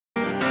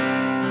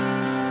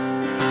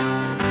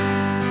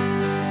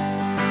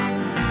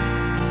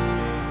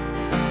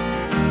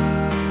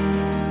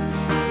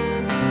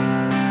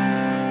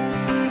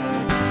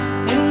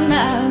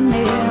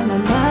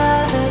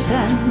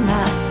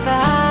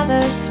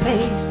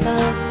face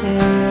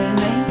alternating.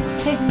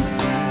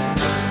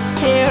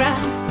 Here I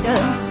go,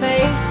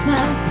 face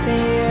my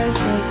fears,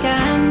 like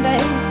I'm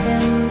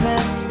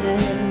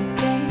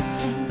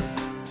investigating.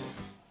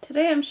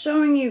 Today I'm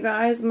showing you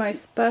guys my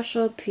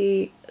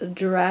specialty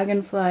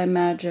dragonfly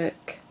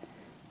magic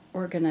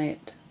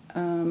organite.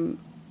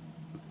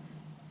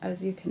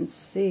 As you can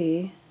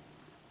see,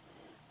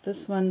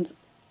 this one's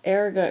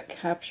air got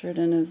captured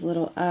in his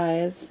little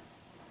eyes.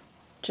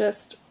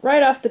 Just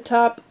right off the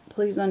top,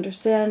 please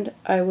understand,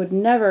 I would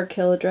never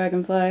kill a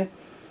dragonfly.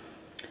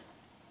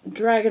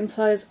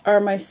 Dragonflies are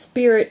my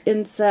spirit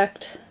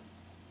insect.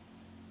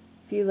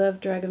 If you love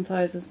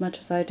dragonflies as much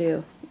as I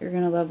do, you're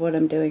going to love what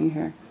I'm doing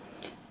here.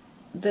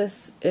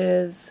 This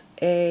is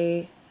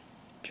a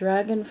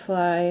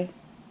dragonfly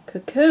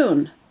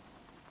cocoon.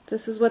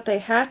 This is what they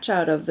hatch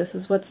out of. This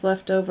is what's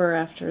left over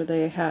after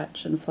they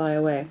hatch and fly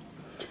away.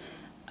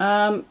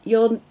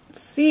 You'll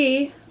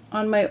see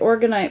on my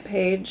organite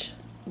page,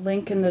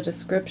 link in the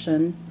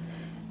description,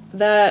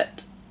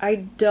 that I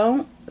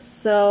don't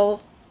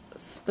sell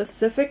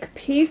specific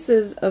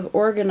pieces of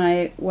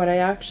organite. What I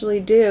actually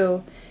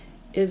do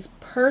is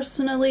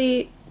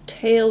personally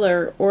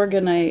tailor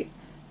organite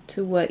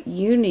to what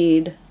you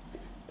need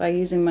by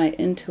using my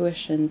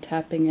intuition,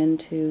 tapping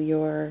into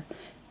your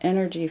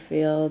energy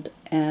field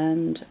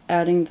and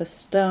adding the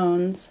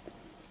stones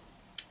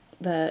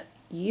that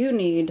you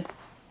need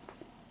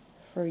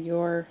for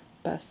your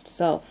best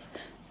self.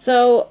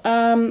 So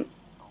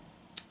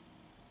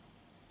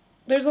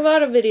there's a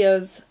lot of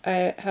videos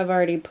I have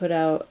already put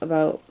out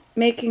about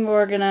making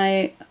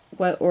organite,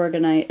 what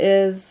organite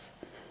is.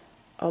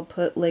 I'll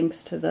put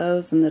links to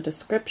those in the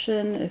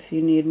description if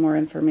you need more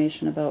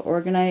information about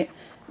organite.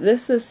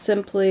 This is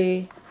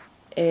simply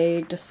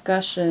a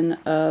discussion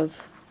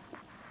of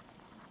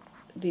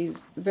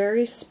these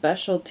very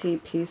specialty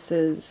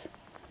pieces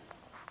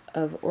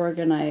of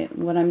organite.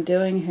 What I'm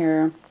doing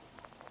here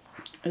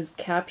is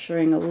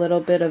capturing a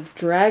little bit of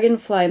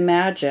dragonfly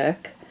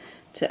magic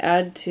to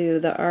add to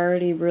the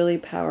already really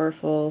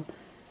powerful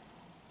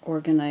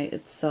organite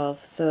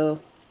itself. So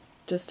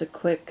just a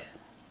quick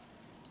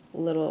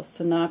little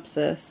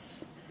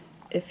synopsis.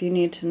 If you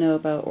need to know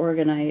about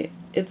organite,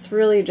 it's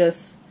really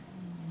just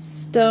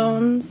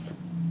stones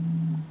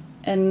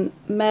and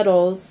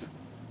metals,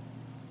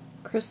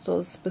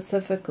 crystals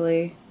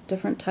specifically,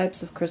 different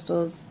types of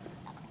crystals.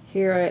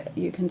 Here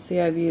you can see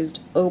I've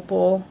used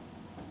opal,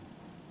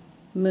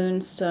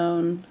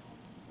 moonstone,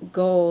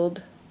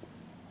 gold,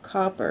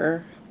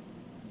 copper,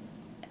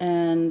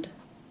 and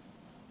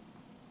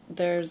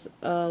there's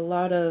a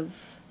lot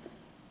of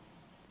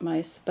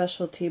my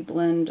specialty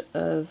blend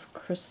of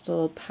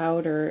crystal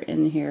powder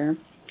in here.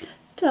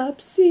 Top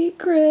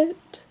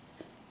secret!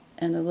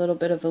 And a little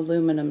bit of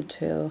aluminum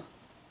too.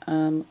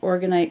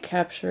 Organite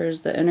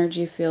captures the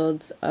energy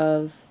fields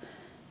of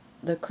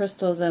the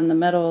crystals and the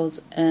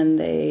metals, and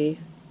they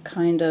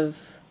kind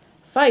of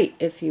fight,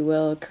 if you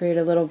will, create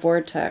a little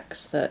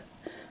vortex that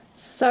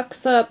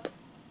sucks up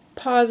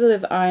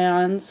positive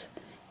ions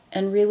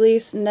and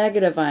release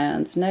negative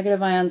ions.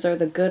 Negative ions are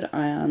the good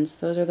ions.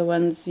 Those are the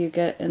ones you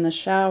get in the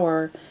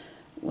shower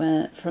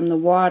from the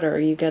water.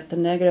 You get the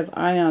negative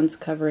ions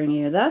covering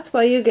you. That's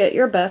why you get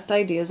your best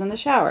ideas in the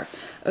shower.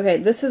 Okay,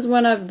 this is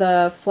one of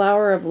the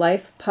Flower of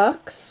Life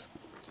pucks.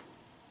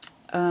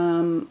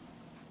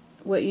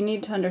 What you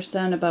need to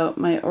understand about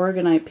my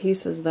organite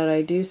pieces that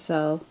I do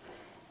sell,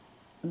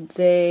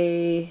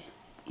 you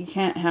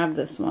can't have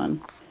this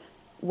one.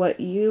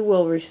 What you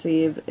will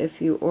receive if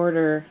you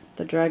order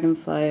the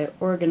dragonfly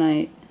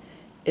organite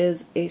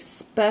is a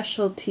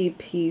specialty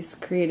piece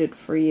created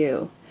for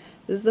you.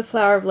 This is the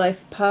Flower of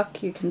Life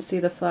puck. You can see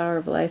the Flower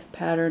of Life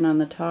pattern on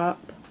the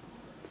top.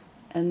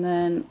 And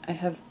then I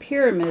have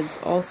pyramids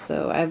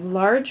also. I have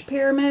large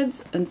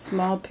pyramids and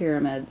small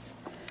pyramids.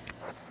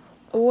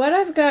 What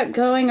I've got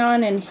going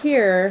on in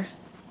here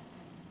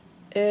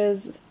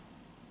is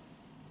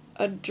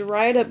a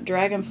dried up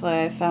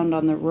dragonfly I found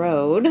on the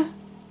road.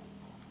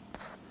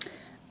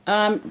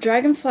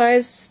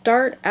 Dragonflies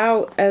start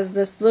out as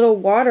this little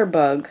water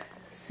bug.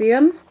 See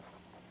him?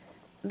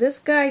 This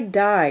guy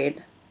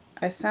died.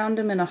 I found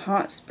him in a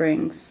hot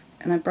springs,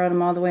 and I brought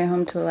him all the way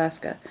home to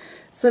Alaska.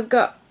 So I've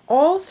got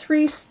all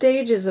three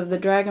stages of the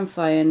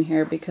dragonfly in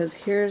here,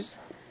 because here's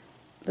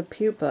the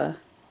pupa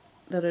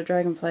that a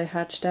dragonfly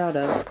hatched out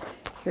of.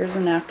 Here's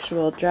an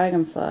actual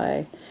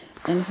dragonfly,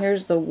 and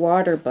here's the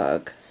water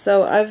bug.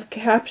 So I've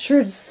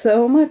captured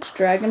so much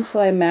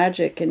dragonfly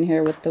magic in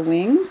here with the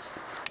wings.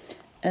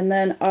 And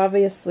then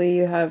obviously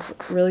you have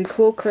really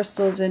cool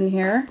crystals in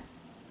here.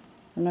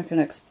 I'm not going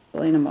to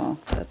explain them all.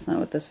 That's not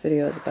what this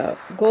video is about.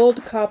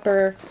 Gold,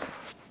 copper,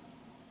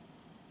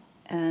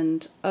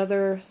 and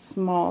other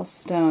small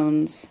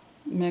stones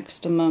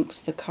mixed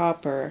amongst the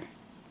copper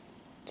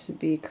to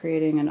be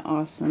creating an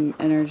awesome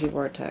energy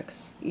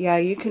vortex. Yeah,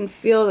 you can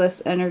feel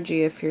this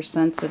energy if you're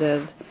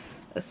sensitive,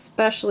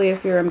 especially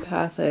if you're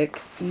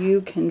empathic.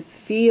 You can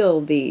feel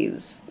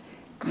these.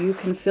 You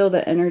can feel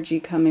the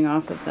energy coming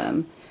off of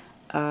them.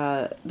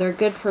 They're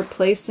good for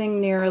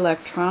placing near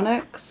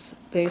electronics.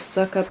 They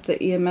suck up the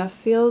EMF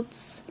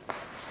fields.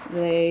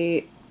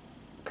 They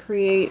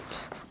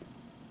create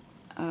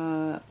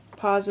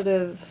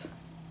positive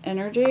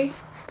energy,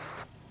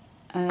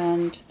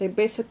 and they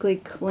basically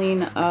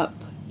clean up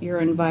your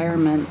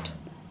environment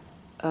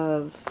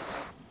of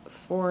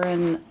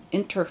foreign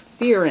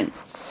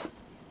interference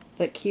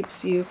that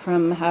keeps you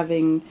from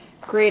having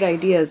great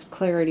ideas,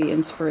 clarity,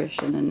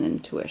 inspiration, and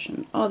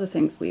intuition. All the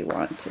things we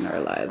want in our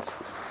lives.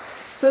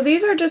 So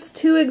these are just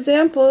two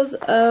examples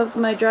of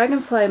my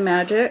dragonfly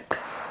magic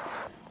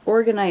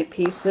organite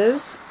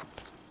pieces.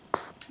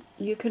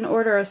 You can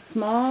order a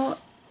small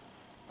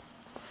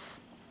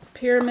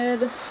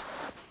pyramid.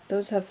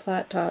 Those have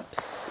flat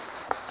tops.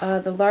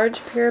 The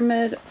large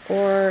pyramid,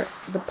 or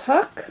the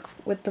puck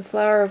with the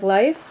flower of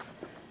life,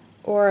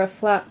 or a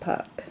flat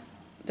puck.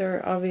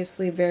 They're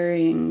obviously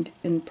varying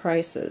in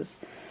prices.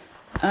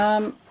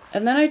 And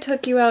then I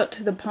took you out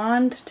to the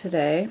pond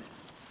today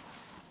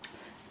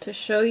to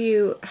show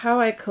you how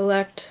I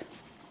collect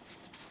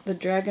the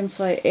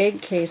dragonfly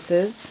egg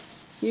cases.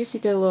 You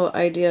could get a little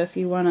idea if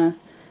you want to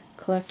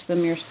collect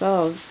them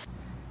yourselves.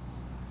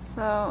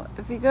 So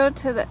if you go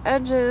to the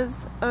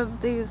edges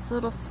of these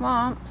little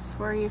swamps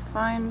where you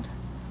find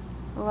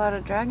a lot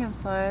of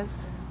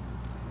dragonflies,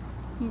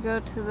 you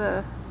go to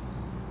the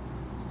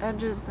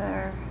edges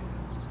there,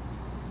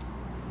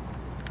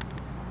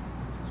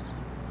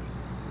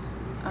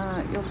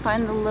 you'll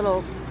find the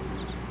little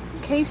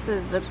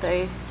cases that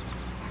they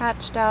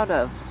hatched out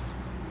of,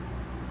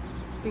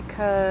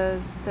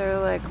 because they're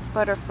like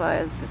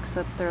butterflies,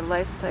 except their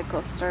life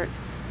cycle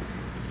starts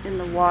in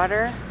the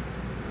water.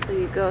 So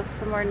you go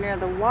somewhere near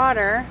the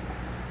water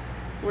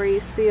where you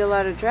see a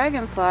lot of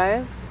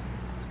dragonflies,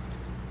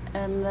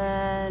 and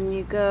then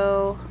you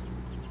go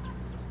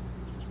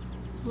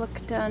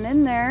look down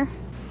in there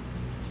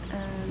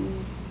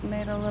and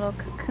made a little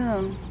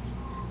cocoon.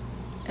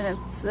 And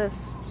it's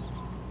this,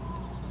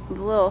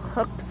 the little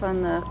hooks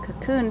on the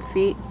cocoon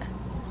feet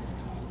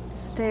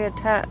stay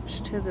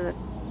attached to the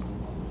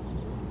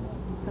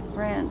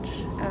branch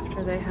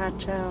after they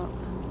hatch out.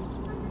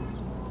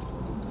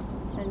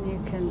 And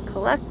you can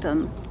collect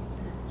them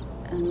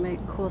and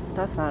make cool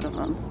stuff out of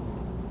them.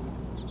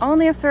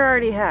 Only if they're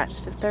already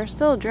hatched. If they're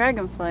still a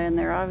dragonfly in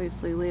there,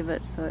 obviously leave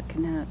it so it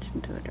can hatch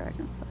into a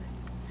dragonfly.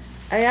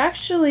 I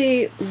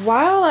actually,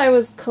 while I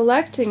was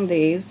collecting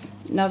these,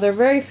 now they're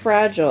very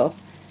fragile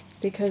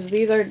because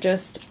these are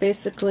just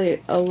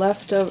basically a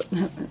leftover,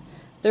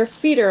 their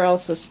feet are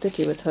also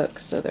sticky with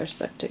hooks, so they're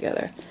stuck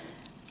together.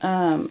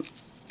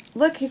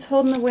 Look, he's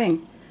holding the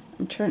wing.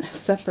 I'm trying to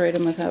separate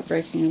him without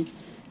breaking him.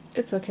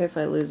 It's okay if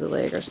I lose a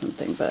leg or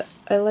something, but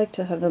I like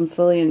to have them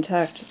fully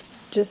intact.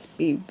 Just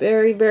be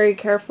very, very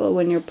careful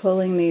when you're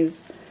pulling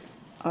these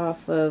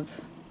off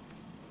of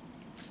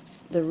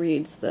the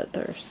reeds that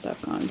they're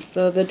stuck on.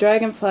 So the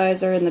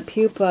dragonflies are in the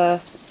pupa.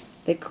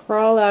 They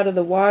crawl out of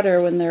the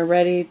water when they're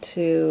ready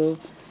to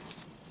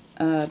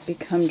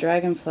become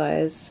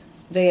dragonflies.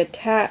 They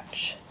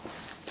attach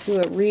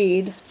to a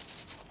reed,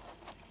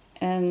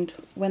 and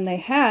when they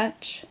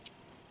hatch,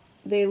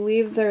 they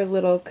leave their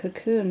little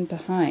cocoon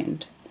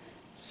behind.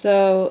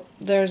 So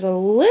there's a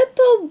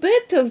little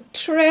bit of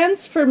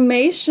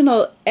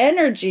transformational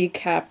energy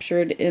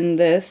captured in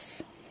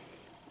this.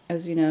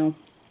 As you know,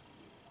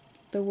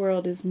 the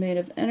world is made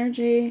of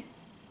energy,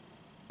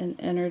 and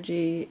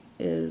energy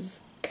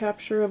is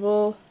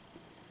capturable,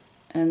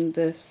 and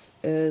this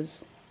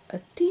is a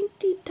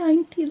teeny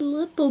tiny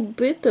little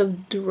bit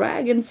of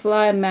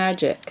dragonfly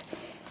magic.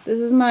 This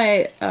is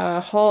my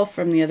haul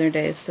from the other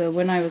day. So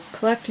when I was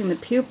collecting the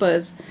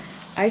pupas,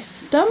 I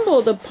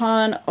stumbled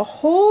upon a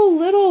whole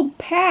little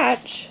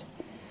patch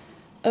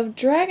of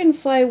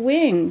dragonfly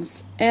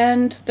wings,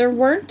 and there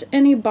weren't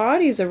any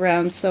bodies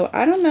around, so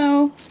I don't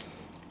know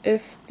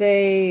if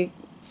they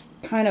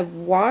kind of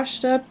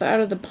washed up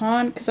out of the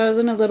pond, because I was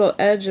in a little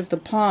edge of the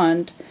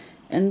pond,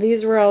 and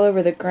these were all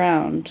over the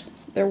ground.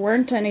 There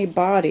weren't any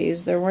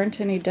bodies, there weren't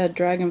any dead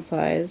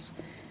dragonflies,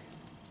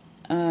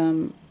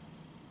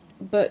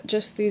 but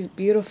just these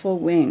beautiful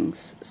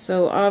wings.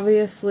 So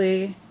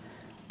obviously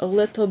a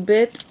little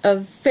bit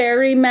of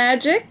fairy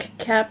magic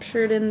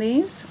captured in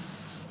these.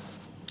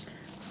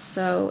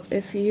 So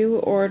if you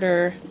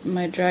order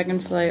my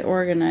dragonfly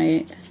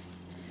organite,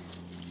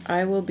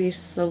 I will be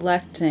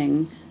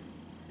selecting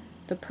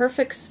the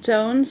perfect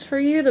stones for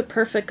you, the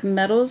perfect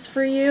metals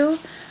for you,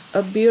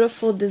 a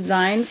beautiful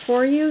design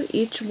for you.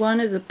 Each one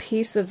is a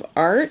piece of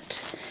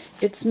art.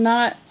 It's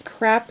not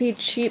crappy,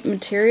 cheap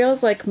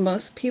materials like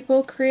most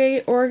people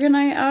create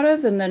organite out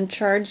of and then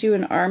charge you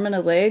an arm and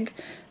a leg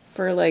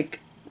for like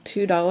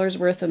 $2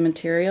 worth of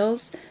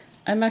materials.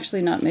 I'm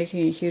actually not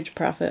making a huge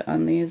profit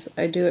on these.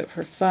 I do it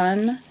for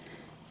fun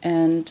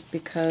and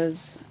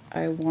because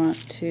I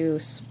want to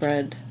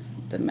spread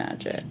the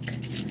magic.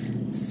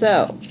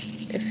 So,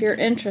 if you're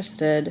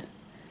interested,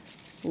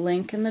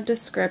 link in the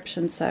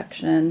description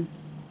section,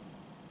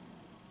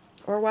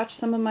 or watch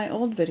some of my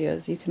old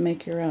videos. You can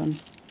make your own.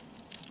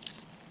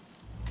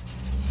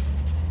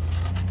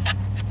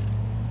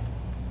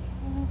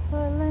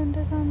 Fly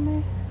dragonflies on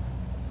me?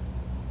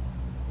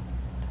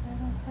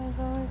 Dragonflies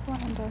always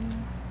land on me.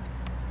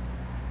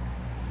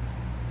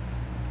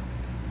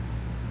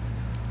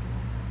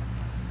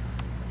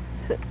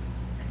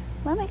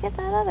 Let me get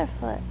that other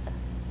foot.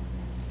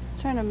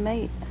 It's trying to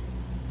mate.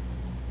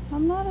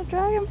 I'm not a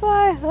dragonfly.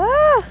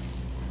 Ah!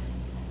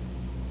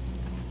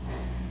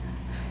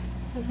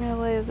 He's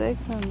gonna lay his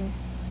eggs on me.